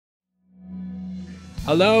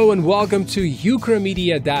Hello and welcome to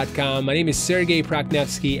ukramedia.com. My name is Sergey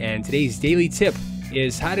Praknevsky and today's daily tip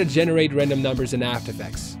is how to generate random numbers in After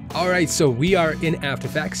Effects. Alright, so we are in After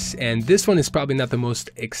Effects and this one is probably not the most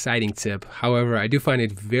exciting tip. However, I do find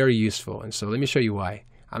it very useful, and so let me show you why.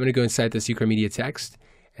 I'm going to go inside this ukramedia text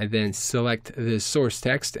and then select the source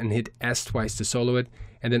text and hit S twice to solo it,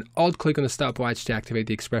 and then Alt click on the stopwatch to activate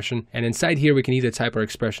the expression. And inside here we can either type our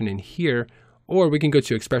expression in here, or we can go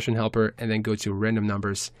to expression helper and then go to random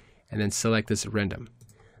numbers and then select this random.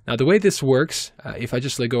 Now the way this works, if I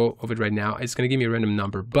just let go of it right now, it's going to give me a random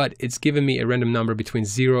number, but it's giving me a random number between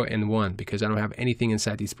 0 and 1 because I don't have anything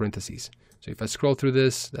inside these parentheses. So if I scroll through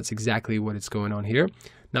this, that's exactly what it's going on here.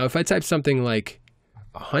 Now if I type something like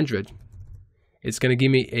 100, it's going to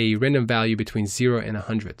give me a random value between 0 and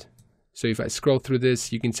 100. So if I scroll through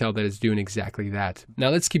this, you can tell that it's doing exactly that. Now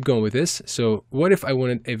let's keep going with this. So what if I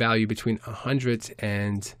wanted a value between 100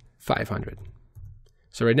 and 500?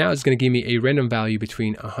 So right now it's going to give me a random value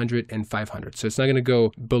between 100 and 500. So it's not going to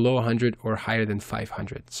go below 100 or higher than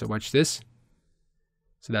 500. So watch this.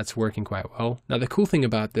 So that's working quite well. Now the cool thing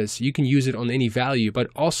about this, you can use it on any value, but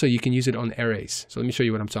also you can use it on arrays. So let me show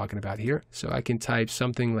you what I'm talking about here. So I can type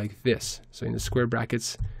something like this. So in the square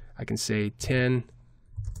brackets, I can say 10,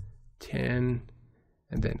 10,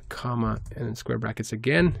 and then comma, and then square brackets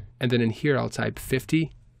again. And then in here, I'll type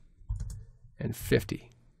 50 and 50.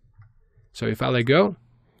 So if I let go,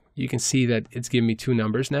 you can see that it's giving me two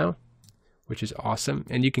numbers now, which is awesome.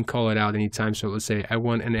 And you can call it out anytime. So let's say I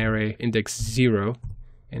want an array index 0,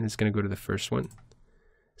 and it's going to go to the first one.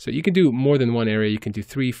 So you can do more than one array. You can do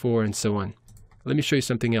 3, 4, and so on. Let me show you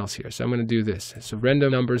something else here. So I'm going to do this. So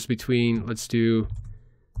random numbers between, let's do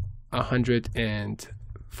 100 and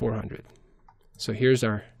 400. So here's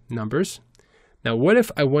our numbers. Now what if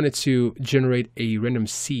I wanted to generate a random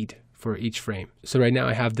seed for each frame? So right now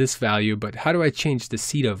I have this value, but how do I change the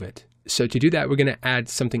seed of it? So to do that, we're going to add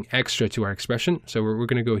something extra to our expression. So we're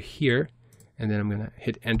going to go here, and then I'm going to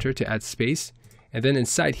hit enter to add space. And then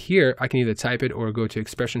inside here, I can either type it or go to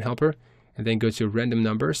expression helper and then go to random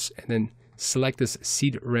numbers and then select this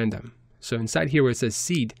seed random. So inside here where it says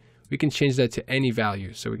seed, we can change that to any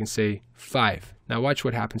value. So we can say 5. Now watch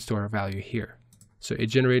what happens to our value here. So it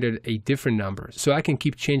generated a different number. So I can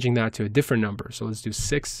keep changing that to a different number. So let's do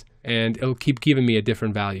 6, and it'll keep giving me a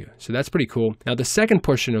different value. So that's pretty cool. Now the second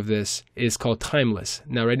portion of this is called timeless.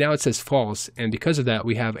 Now right now it says false, and because of that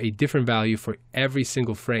we have a different value for every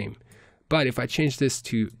single frame. But if I change this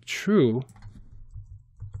to true,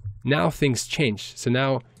 now things change. So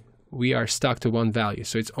now we are stuck to one value.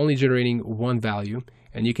 So it's only generating one value.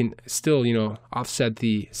 And you can still, offset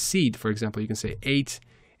the seed. For example, you can say 8,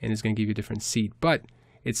 and it's going to give you a different seed, but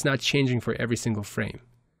it's not changing for every single frame.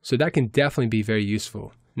 So that can definitely be very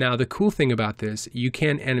useful. Now, the cool thing about this, you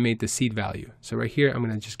can animate the seed value. So right here, I'm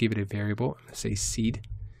going to just give it a variable. I'm going to say seed,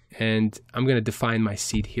 and I'm going to define my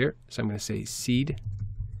seed here. So I'm going to say seed,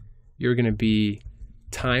 you're going to be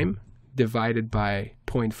time divided by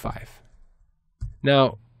 0.5.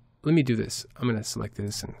 Now, let me do this. I'm going to select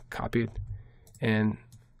this and copy it. And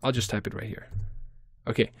I'll just type it right here.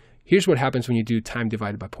 Okay, here's what happens when you do time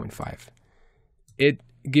divided by 0.5. It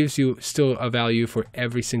gives you still a value for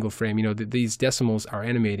every single frame. These decimals are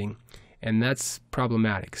animating, and that's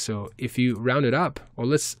problematic. So if you round it up, or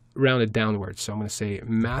let's round it downwards. So I'm going to say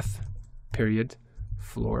math period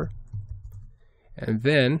floor, and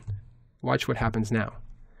then watch what happens now.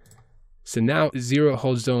 So now 0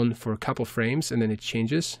 holds on for a couple frames, and then it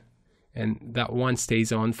changes, and that 1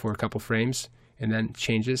 stays on for a couple frames, and then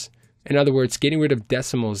changes. In other words, getting rid of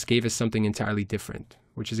decimals gave us something entirely different,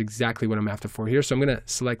 which is exactly what I'm after for here. So I'm going to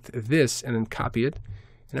select this and then copy it,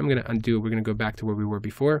 and I'm going to undo. We're going to go back to where we were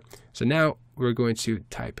before. So now we're going to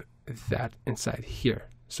type that inside here.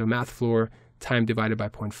 So math floor, time divided by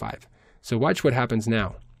 0.5. So watch what happens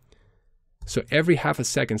now. So every half a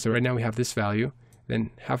second, so right now we have this value, then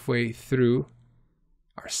halfway through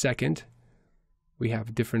our second, we have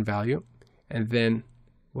a different value, and then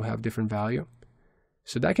we'll have different value.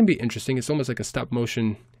 So that can be interesting. It's almost like a stop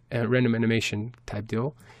motion random animation type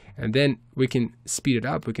deal. And then we can speed it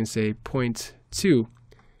up. We can say 0.2,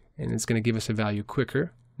 and it's going to give us a value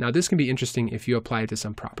quicker. Now this can be interesting if you apply it to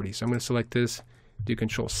some property. So I'm going to select this, do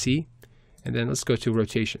Control C, and then let's go to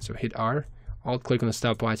rotation. So hit R, Alt click on the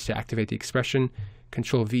stopwatch to activate the expression,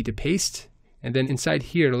 Control V to paste. And then inside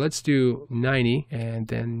here, let's do 90 and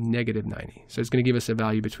then -90. So it's going to give us a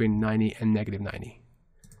value between 90 and -90.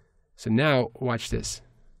 So now watch this,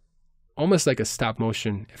 almost like a stop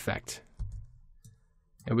motion effect.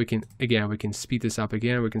 And we can speed this up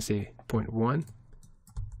again. We can say 0.1,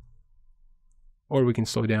 or we can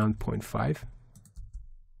slow down 0.5.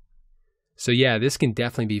 So yeah, this can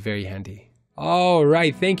definitely be very handy.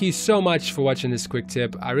 Alright, thank you so much for watching this quick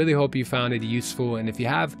tip. I really hope you found it useful, and if you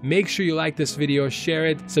have, make sure you like this video, share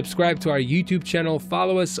it, subscribe to our YouTube channel,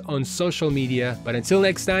 follow us on social media. But until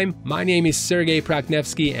next time, my name is Sergey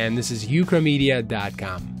Praknevsky and this is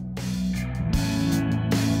ukramedia.com.